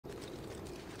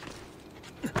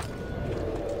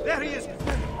There he is!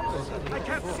 I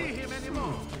can't see him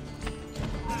anymore!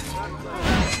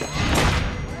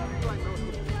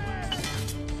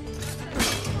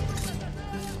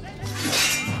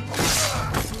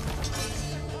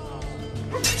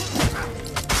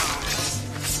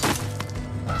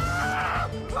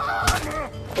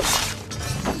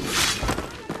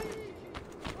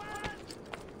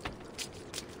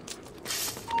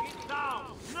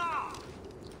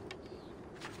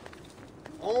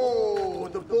 Oh,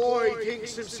 the boy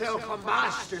thinks himself a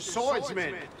master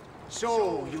swordsman.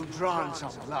 So you've drawn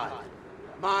some blood.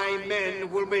 My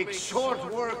men will make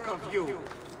short work of you.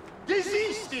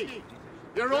 Desisting!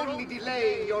 You're only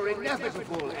delaying your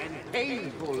inevitable and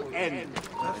painful end.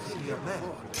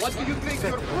 What do you think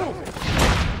you're proving?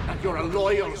 That you're a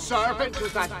loyal servant to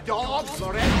that dog,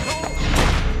 Lorenzo?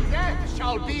 Death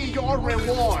shall be your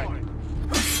reward.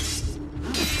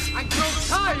 I grow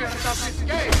tired of this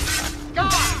game.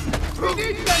 God, we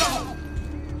need them!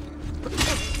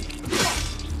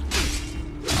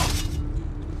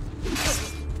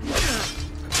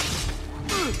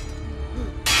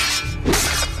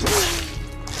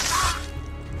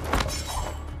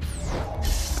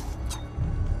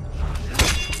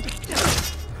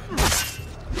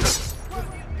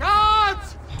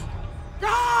 Gods!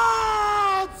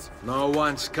 Gods! No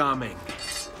one's coming.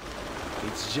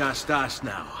 It's just us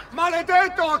now.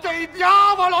 Maledetto che il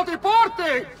diavolo ti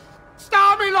porti!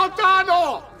 Stammi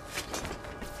lontano!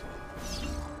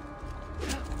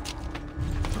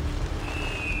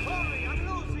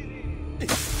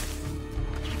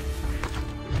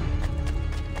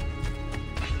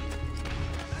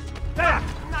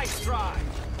 Nice try!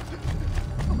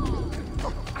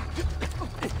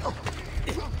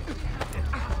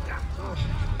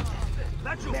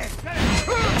 Laggiù!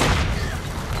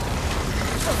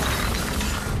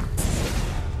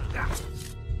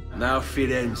 Now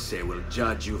Firenze will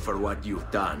judge you for what you've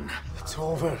done. It's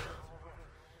over.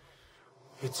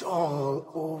 It's all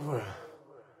over.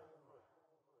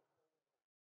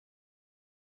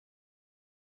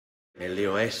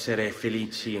 Meglio essere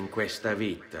felici in questa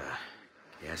vita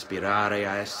che aspirare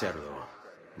a esserlo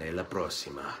nella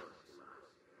prossima.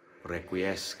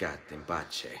 Requiescat in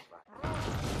pace.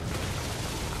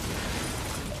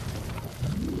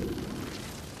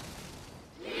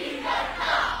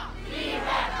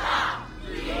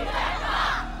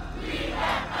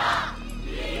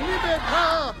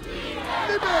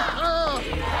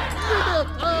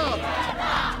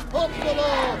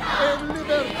 Popolo e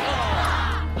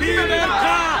libertà!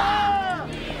 Libertà!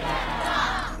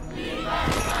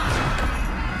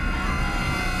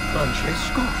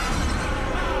 Francesco?